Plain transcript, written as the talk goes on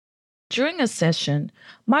During a session,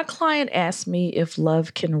 my client asked me if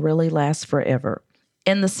love can really last forever.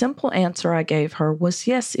 And the simple answer I gave her was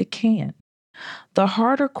yes, it can. The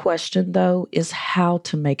harder question, though, is how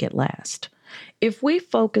to make it last. If we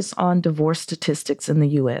focus on divorce statistics in the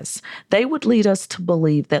US, they would lead us to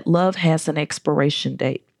believe that love has an expiration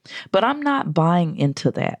date. But I'm not buying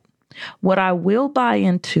into that. What I will buy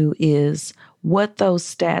into is what those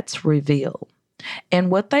stats reveal. And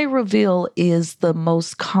what they reveal is the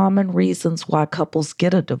most common reasons why couples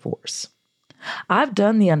get a divorce. I've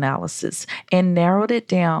done the analysis and narrowed it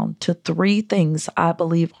down to 3 things I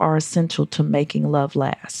believe are essential to making love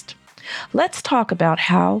last. Let's talk about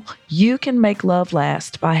how you can make love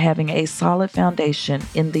last by having a solid foundation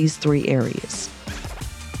in these 3 areas.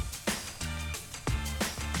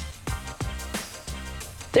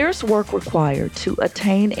 There's work required to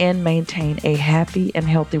attain and maintain a happy and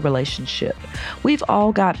healthy relationship. We've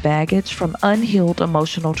all got baggage from unhealed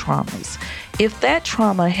emotional traumas. If that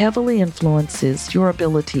trauma heavily influences your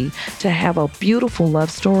ability to have a beautiful love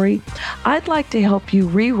story, I'd like to help you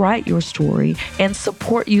rewrite your story and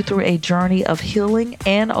support you through a journey of healing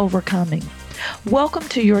and overcoming. Welcome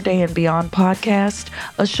to Your Day and Beyond podcast,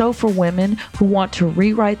 a show for women who want to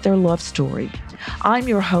rewrite their love story. I'm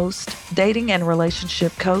your host, dating and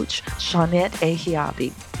relationship coach, Shawnette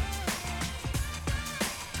Ahiabi.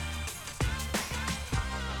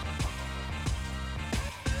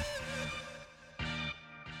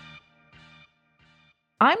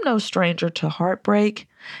 I'm no stranger to heartbreak,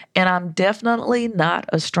 and I'm definitely not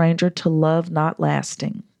a stranger to love not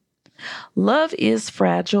lasting. Love is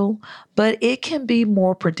fragile, but it can be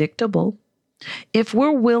more predictable. If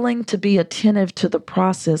we're willing to be attentive to the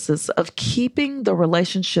processes of keeping the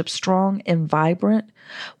relationship strong and vibrant,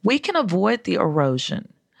 we can avoid the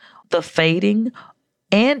erosion, the fading,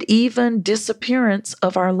 and even disappearance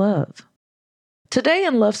of our love. Today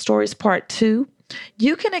in Love Stories Part 2,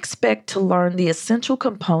 you can expect to learn the essential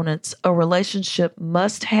components a relationship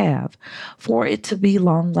must have for it to be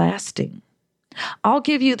long-lasting. I'll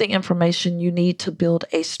give you the information you need to build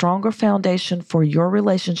a stronger foundation for your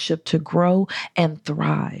relationship to grow and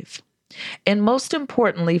thrive. And most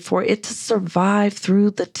importantly, for it to survive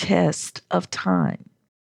through the test of time.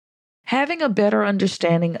 Having a better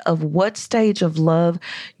understanding of what stage of love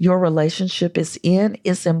your relationship is in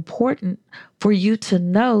is important for you to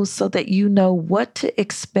know so that you know what to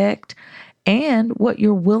expect and what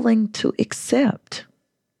you're willing to accept.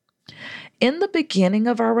 In the beginning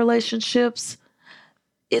of our relationships,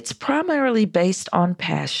 it's primarily based on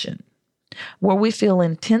passion, where we feel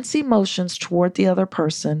intense emotions toward the other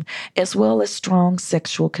person, as well as strong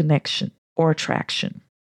sexual connection or attraction.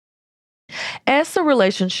 As the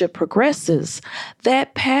relationship progresses,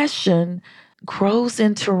 that passion grows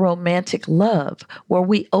into romantic love, where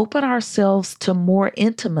we open ourselves to more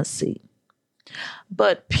intimacy.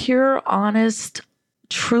 But pure, honest,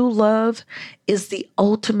 true love is the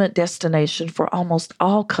ultimate destination for almost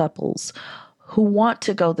all couples who want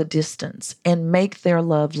to go the distance and make their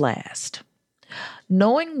love last.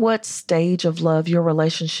 Knowing what stage of love your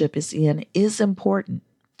relationship is in is important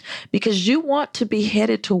because you want to be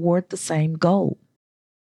headed toward the same goal.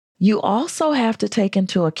 You also have to take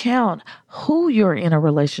into account who you're in a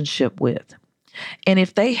relationship with and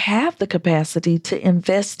if they have the capacity to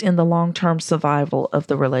invest in the long-term survival of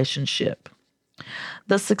the relationship.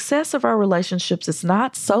 The success of our relationships is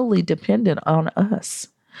not solely dependent on us.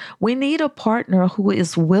 We need a partner who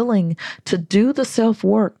is willing to do the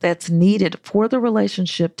self-work that's needed for the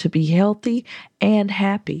relationship to be healthy and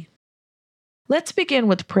happy. Let's begin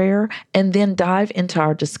with prayer and then dive into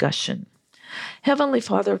our discussion. Heavenly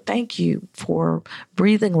Father, thank you for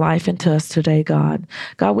breathing life into us today, God.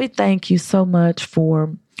 God, we thank you so much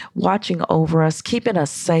for watching over us, keeping us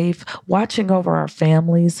safe, watching over our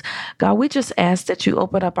families. God, we just ask that you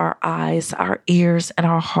open up our eyes, our ears, and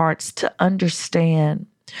our hearts to understand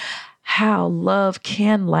how love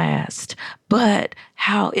can last, but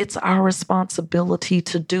how it's our responsibility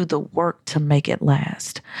to do the work to make it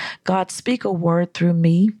last. God, speak a word through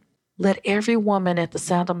me. Let every woman at the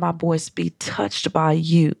sound of my voice be touched by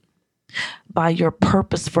you, by your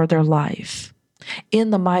purpose for their life.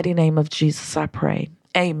 In the mighty name of Jesus, I pray.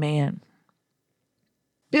 Amen.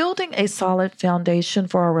 Building a solid foundation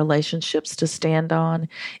for our relationships to stand on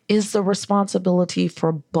is the responsibility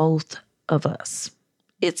for both of us.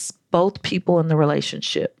 It's both people in the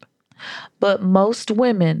relationship. But most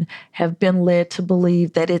women have been led to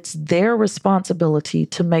believe that it's their responsibility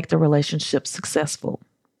to make the relationship successful.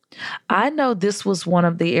 I know this was one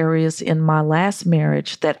of the areas in my last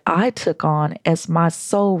marriage that I took on as my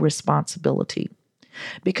sole responsibility,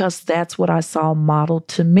 because that's what I saw modeled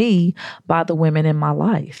to me by the women in my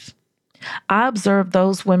life. I observed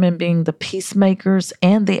those women being the peacemakers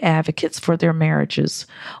and the advocates for their marriages,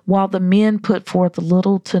 while the men put forth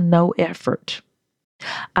little to no effort.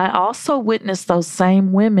 I also witnessed those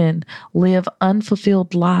same women live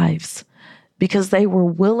unfulfilled lives because they were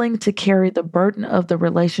willing to carry the burden of the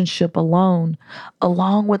relationship alone,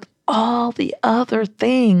 along with all the other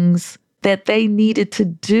things that they needed to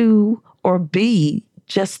do or be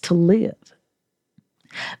just to live.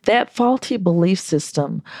 That faulty belief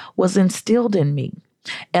system was instilled in me,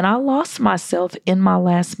 and I lost myself in my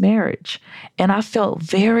last marriage, and I felt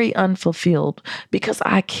very unfulfilled because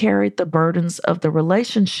I carried the burdens of the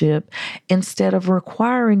relationship instead of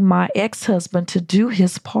requiring my ex husband to do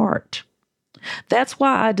his part. That's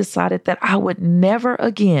why I decided that I would never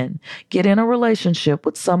again get in a relationship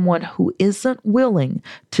with someone who isn't willing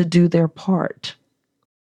to do their part.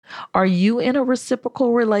 Are you in a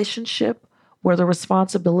reciprocal relationship where the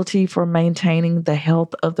responsibility for maintaining the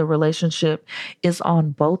health of the relationship is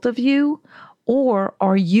on both of you? Or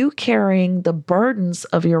are you carrying the burdens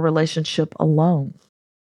of your relationship alone?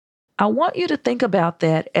 I want you to think about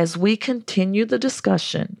that as we continue the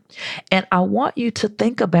discussion, and I want you to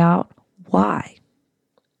think about why.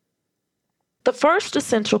 The first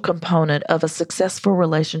essential component of a successful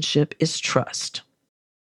relationship is trust.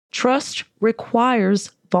 Trust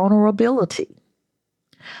requires vulnerability.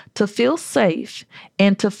 To feel safe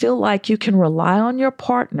and to feel like you can rely on your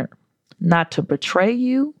partner not to betray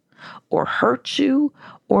you or hurt you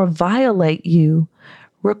or violate you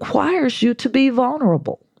requires you to be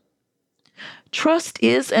vulnerable. Trust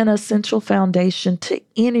is an essential foundation to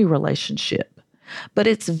any relationship, but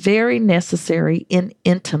it's very necessary in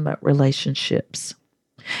intimate relationships.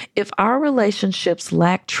 If our relationships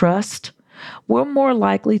lack trust, we're more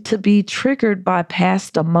likely to be triggered by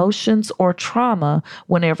past emotions or trauma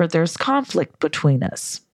whenever there's conflict between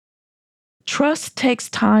us. Trust takes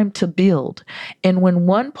time to build, and when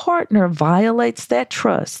one partner violates that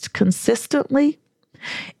trust consistently,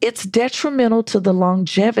 it's detrimental to the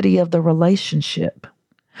longevity of the relationship.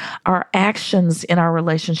 Our actions in our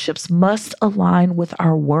relationships must align with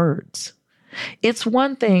our words. It's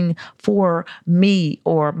one thing for me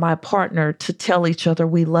or my partner to tell each other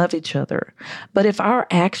we love each other. But if our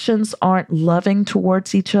actions aren't loving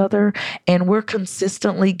towards each other and we're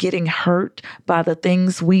consistently getting hurt by the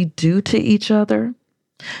things we do to each other,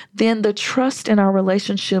 then the trust in our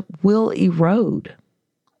relationship will erode,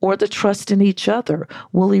 or the trust in each other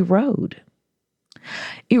will erode.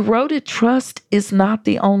 Eroded trust is not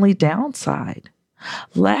the only downside.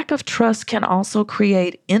 Lack of trust can also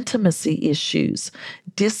create intimacy issues,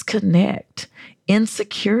 disconnect,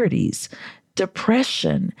 insecurities,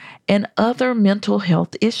 depression, and other mental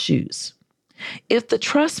health issues. If the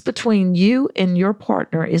trust between you and your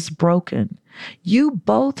partner is broken, you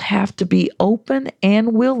both have to be open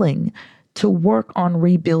and willing to work on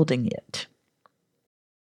rebuilding it.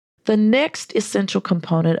 The next essential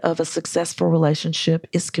component of a successful relationship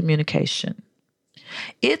is communication.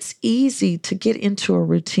 It's easy to get into a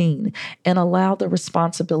routine and allow the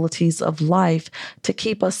responsibilities of life to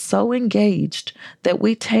keep us so engaged that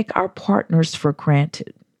we take our partners for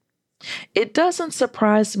granted. It doesn't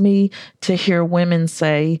surprise me to hear women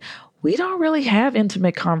say, "We don't really have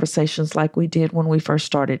intimate conversations like we did when we first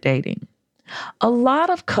started dating." A lot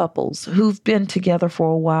of couples who've been together for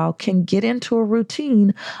a while can get into a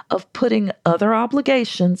routine of putting other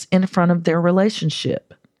obligations in front of their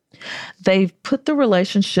relationship. They've put the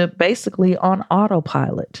relationship basically on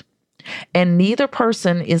autopilot, and neither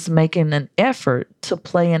person is making an effort to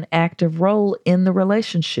play an active role in the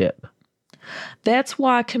relationship. That's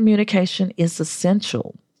why communication is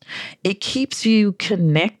essential. It keeps you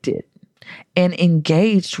connected and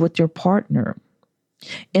engaged with your partner.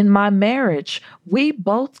 In my marriage, we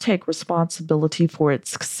both take responsibility for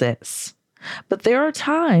its success. But there are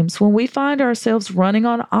times when we find ourselves running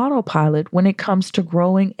on autopilot when it comes to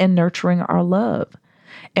growing and nurturing our love.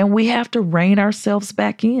 And we have to rein ourselves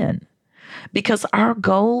back in. Because our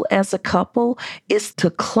goal as a couple is to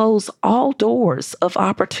close all doors of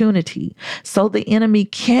opportunity so the enemy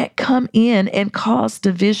can't come in and cause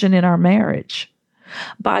division in our marriage.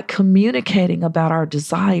 By communicating about our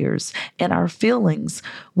desires and our feelings,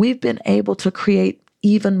 we've been able to create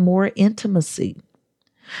even more intimacy.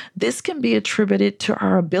 This can be attributed to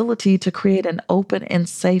our ability to create an open and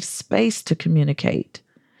safe space to communicate.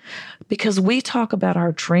 Because we talk about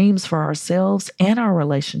our dreams for ourselves and our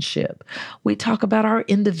relationship. We talk about our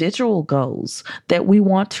individual goals that we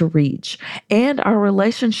want to reach and our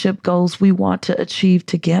relationship goals we want to achieve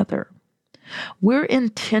together. We're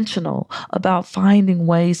intentional about finding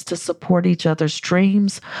ways to support each other's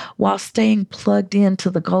dreams while staying plugged into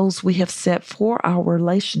the goals we have set for our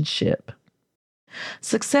relationship.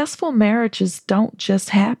 Successful marriages don't just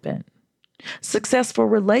happen. Successful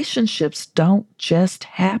relationships don't just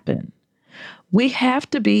happen. We have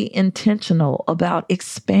to be intentional about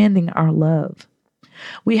expanding our love.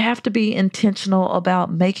 We have to be intentional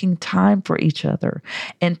about making time for each other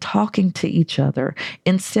and talking to each other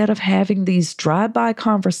instead of having these drive-by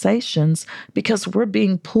conversations because we're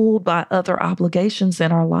being pulled by other obligations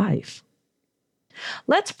in our life.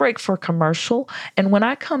 Let's break for commercial, and when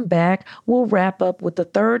I come back, we'll wrap up with the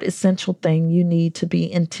third essential thing you need to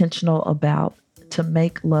be intentional about to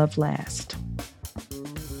make love last.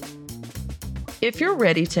 If you're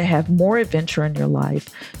ready to have more adventure in your life,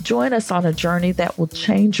 join us on a journey that will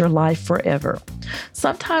change your life forever.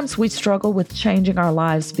 Sometimes we struggle with changing our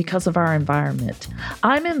lives because of our environment.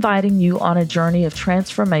 I'm inviting you on a journey of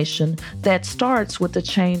transformation that starts with a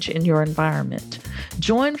change in your environment.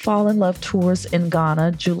 Join Fall in Love Tours in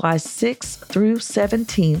Ghana, July 6th through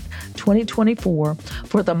 17th, 2024,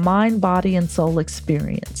 for the Mind, Body, and Soul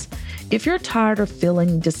experience. If you're tired of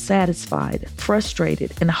feeling dissatisfied,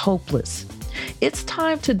 frustrated, and hopeless, it's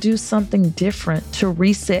time to do something different to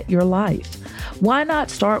reset your life. Why not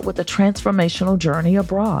start with a transformational journey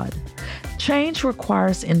abroad? Change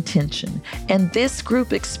requires intention, and this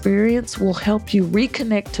group experience will help you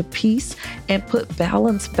reconnect to peace and put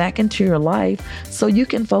balance back into your life so you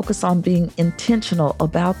can focus on being intentional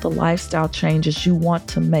about the lifestyle changes you want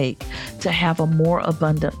to make to have a more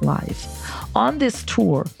abundant life. On this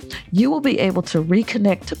tour, you will be able to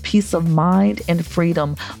reconnect to peace of mind and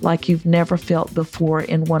freedom like you've never felt before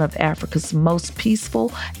in one of Africa's most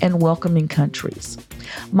peaceful and welcoming countries.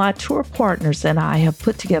 My tour partners and I have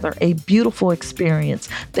put together a beautiful experience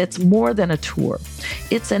that's more than a tour.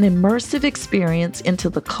 It's an immersive experience into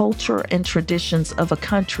the culture and traditions of a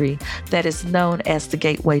country that is known as the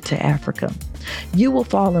gateway to Africa. You will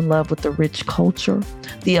fall in love with the rich culture,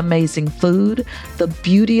 the amazing food, the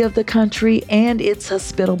beauty of the country, and its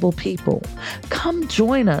hospitable people. Come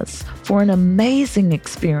join us for an amazing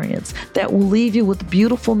experience that will leave you with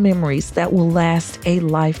beautiful memories that will last a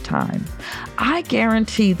lifetime. I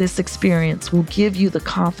guarantee this experience will give you the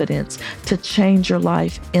confidence to change your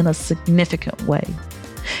life in a significant way.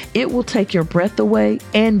 It will take your breath away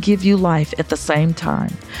and give you life at the same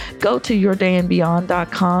time. Go to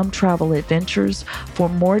yourdayandbeyond.com travel adventures for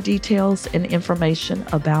more details and information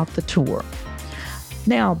about the tour.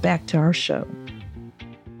 Now back to our show.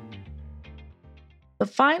 The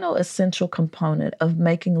final essential component of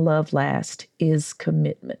making love last is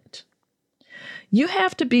commitment. You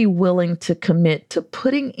have to be willing to commit to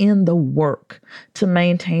putting in the work to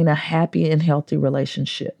maintain a happy and healthy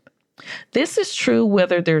relationship. This is true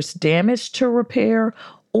whether there's damage to repair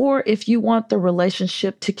or if you want the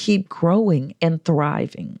relationship to keep growing and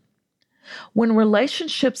thriving. When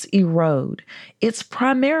relationships erode, it's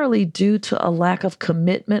primarily due to a lack of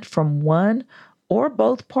commitment from one or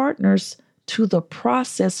both partners to the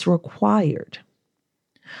process required.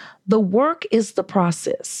 The work is the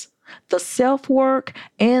process. The self-work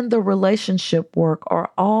and the relationship work are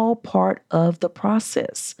all part of the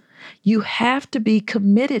process. You have to be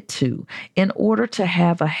committed to in order to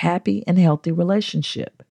have a happy and healthy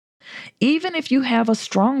relationship. Even if you have a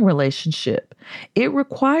strong relationship, it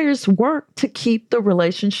requires work to keep the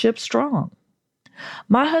relationship strong.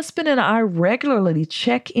 My husband and I regularly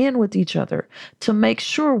check in with each other to make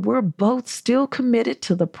sure we're both still committed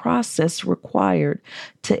to the process required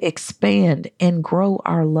to expand and grow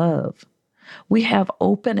our love. We have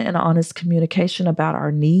open and honest communication about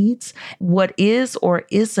our needs, what is or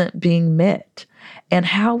isn't being met, and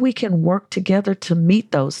how we can work together to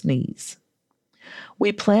meet those needs.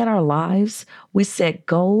 We plan our lives, we set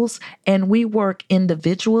goals, and we work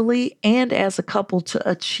individually and as a couple to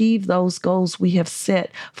achieve those goals we have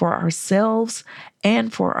set for ourselves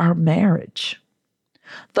and for our marriage.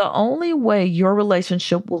 The only way your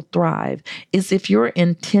relationship will thrive is if you're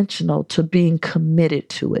intentional to being committed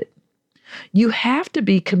to it. You have to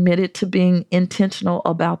be committed to being intentional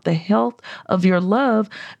about the health of your love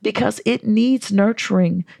because it needs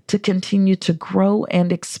nurturing to continue to grow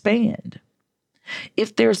and expand.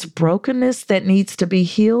 If there's brokenness that needs to be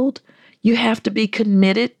healed, you have to be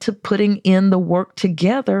committed to putting in the work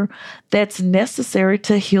together that's necessary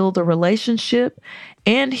to heal the relationship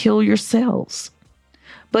and heal yourselves.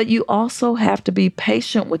 But you also have to be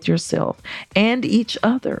patient with yourself and each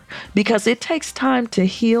other because it takes time to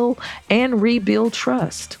heal and rebuild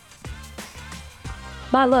trust.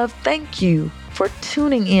 My love, thank you for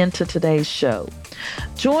tuning in to today's show.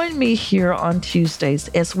 Join me here on Tuesdays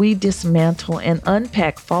as we dismantle and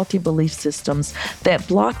unpack faulty belief systems that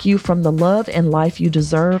block you from the love and life you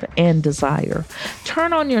deserve and desire.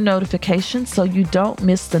 Turn on your notifications so you don't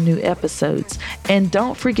miss the new episodes, and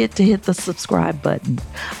don't forget to hit the subscribe button.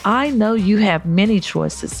 I know you have many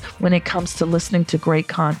choices when it comes to listening to great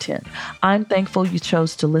content. I'm thankful you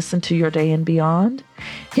chose to listen to Your Day and Beyond.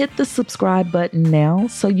 Hit the subscribe button now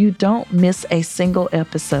so you don't miss a single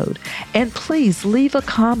episode. And please leave a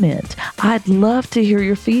comment. I'd love to hear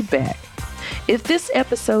your feedback. If this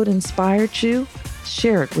episode inspired you,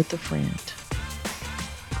 share it with a friend.